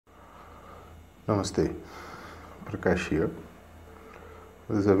Namaste, Prakash here.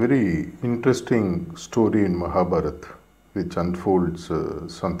 There's a very interesting story in Mahabharata which unfolds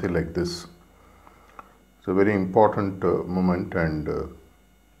something like this. It's a very important moment, and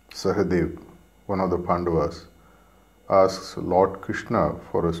Sahadev, one of the Pandavas, asks Lord Krishna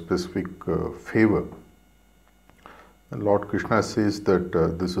for a specific favor. And Lord Krishna says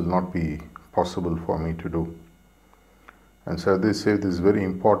that this will not be possible for me to do. And Sahadev says this is very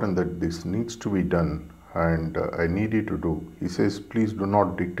important, that this needs to be done, and I need you to do. He says, please do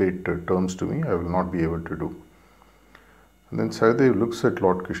not dictate terms to me, I will not be able to do. And then Sahadev looks at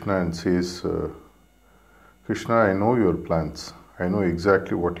Lord Krishna and says, Krishna, I know your plans. I know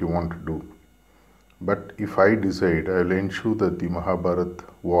exactly what you want to do. But if I decide, I will ensure that the Mahabharata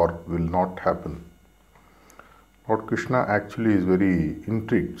war will not happen. Lord Krishna actually is very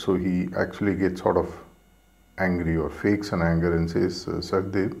intrigued, so he actually gets sort of angry or fakes an anger and says,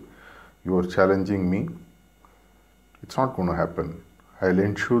 Sahadev, you are challenging me. It's not going to happen. I'll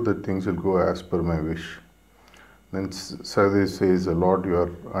ensure that things will go as per my wish. Then Sahadev says, Lord, you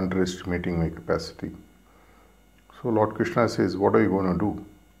are underestimating my capacity. So Lord Krishna says, what are you going to do?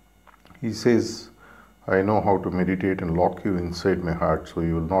 He says, I know how to meditate and lock you inside my heart so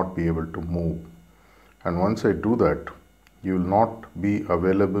you will not be able to move. And once I do that, you will not be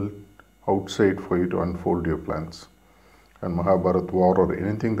available outside for you to unfold your plans. And Mahabharata war or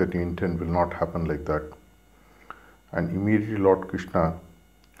anything that you intend will not happen like that. And immediately Lord Krishna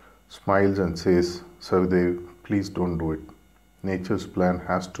smiles and says, Sahadev, please don't do it. Nature's plan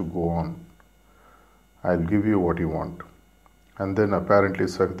has to go on. I'll give you what you want. And then apparently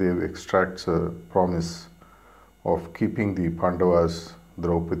Sahadev extracts a promise of keeping the Pandavas,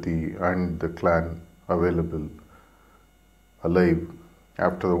 Draupadi and the clan available, alive,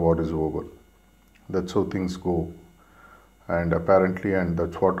 after the war is over. That's how things go. And apparently, and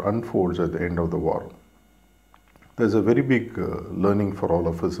that's what unfolds at the end of the war. There's a very big learning for all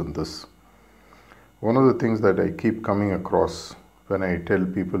of us in this. One of the things that I keep coming across when I tell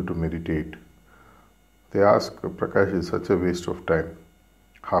people to meditate, they ask, Prakash, is such a waste of time.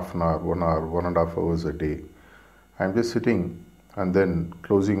 Half an hour, 1.5 hours a day. I'm just sitting and then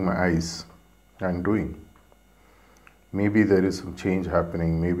closing my eyes and doing. Maybe there is some change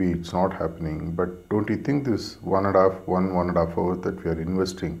happening, maybe it's not happening, but don't you think this 1.5 hours that we are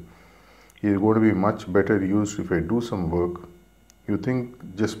investing is going to be much better used if I do some work? You think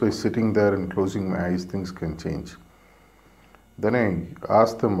just by sitting there and closing my eyes, things can change? Then I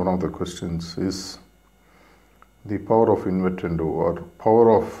ask them one of the questions, is the power of invertendo or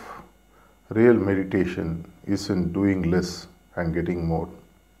power of real meditation is in doing less and getting more.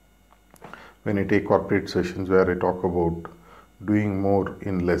 When I take corporate sessions where I talk about doing more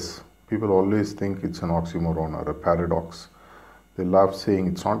in less, people always think it's an oxymoron or a paradox. They laugh saying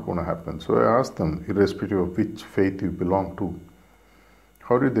it's not going to happen. So I ask them, irrespective of which faith you belong to,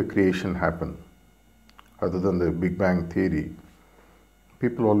 how did the creation happen? Other than the Big Bang theory,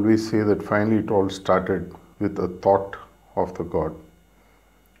 people always say that finally it all started with a thought of the God,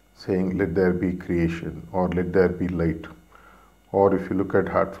 saying let there be creation or let there be light. Or if you look at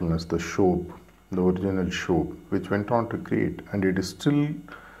heartfulness, the Shob, the original Shob, which went on to create, and it is still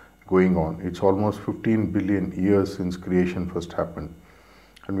going on. It's almost 15 billion years since creation first happened,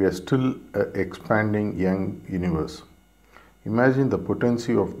 and we are still expanding young universe. Imagine the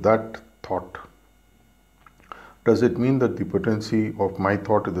potency of that thought. Does it mean that the potency of my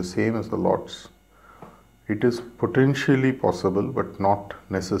thought is the same as the Lord's? It is potentially possible, but not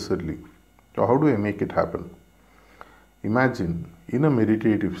necessarily. So how do I make it happen? Imagine, in a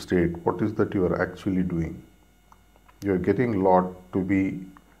meditative state, what is that you are actually doing? You are getting Lord to be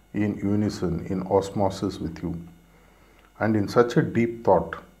in unison, in osmosis with you. And in such a deep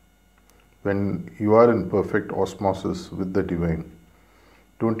thought, when you are in perfect osmosis with the Divine,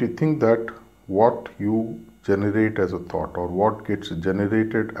 don't you think that what you generate as a thought or what gets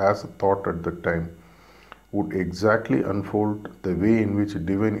generated as a thought at that time would exactly unfold the way in which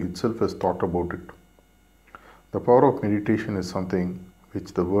Divine itself has thought about it? The power of meditation is something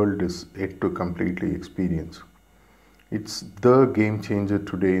which the world is yet to completely experience. It's the game changer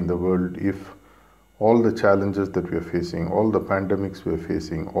today in the world. If all the challenges that we are facing, all the pandemics we are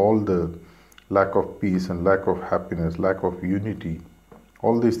facing, all the lack of peace and lack of happiness, lack of unity,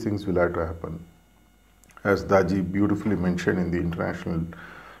 all these things will have to happen. As Daji beautifully mentioned in the International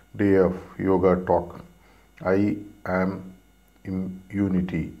Day of Yoga talk, I am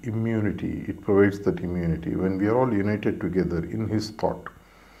immunity, it provides that immunity. When we are all united together in His thought,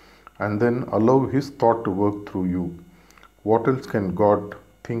 and then allow His thought to work through you, what else can God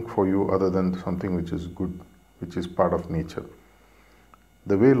think for you other than something which is good, which is part of nature?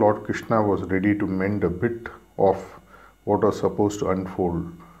 The way Lord Krishna was ready to mend a bit of what was supposed to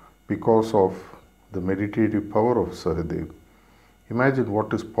unfold because of the meditative power of Sahadev. Imagine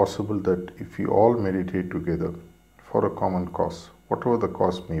what is possible that if we all meditate together for a common cause, whatever the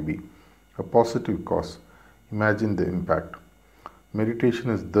cause may be, a positive cause, imagine the impact. Meditation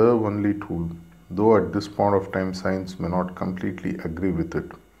is the only tool, though at this point of time science may not completely agree with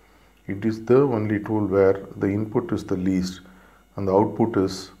it. It is the only tool where the input is the least and the output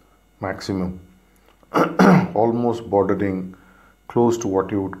is maximum, almost bordering close to what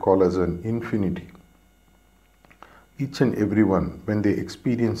you would call as an infinity. Each and everyone, when they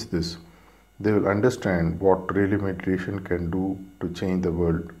experience this, they will understand what really meditation can do to change the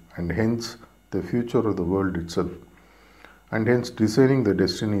world and hence the future of the world itself. And hence designing the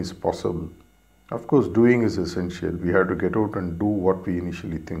destiny is possible. Of course, doing is essential. We have to get out and do what we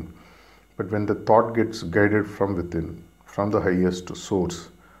initially think. But when the thought gets guided from within, from the highest source,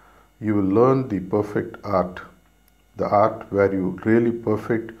 you will learn the perfect art, the art where you really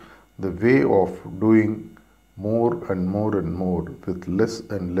perfect the way of doing more and more and more with less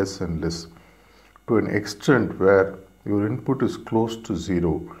and less and less, to an extent where your input is close to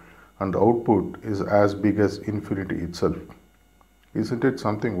zero and the output is as big as infinity itself. Isn't it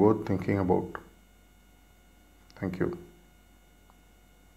something worth thinking about? Thank you.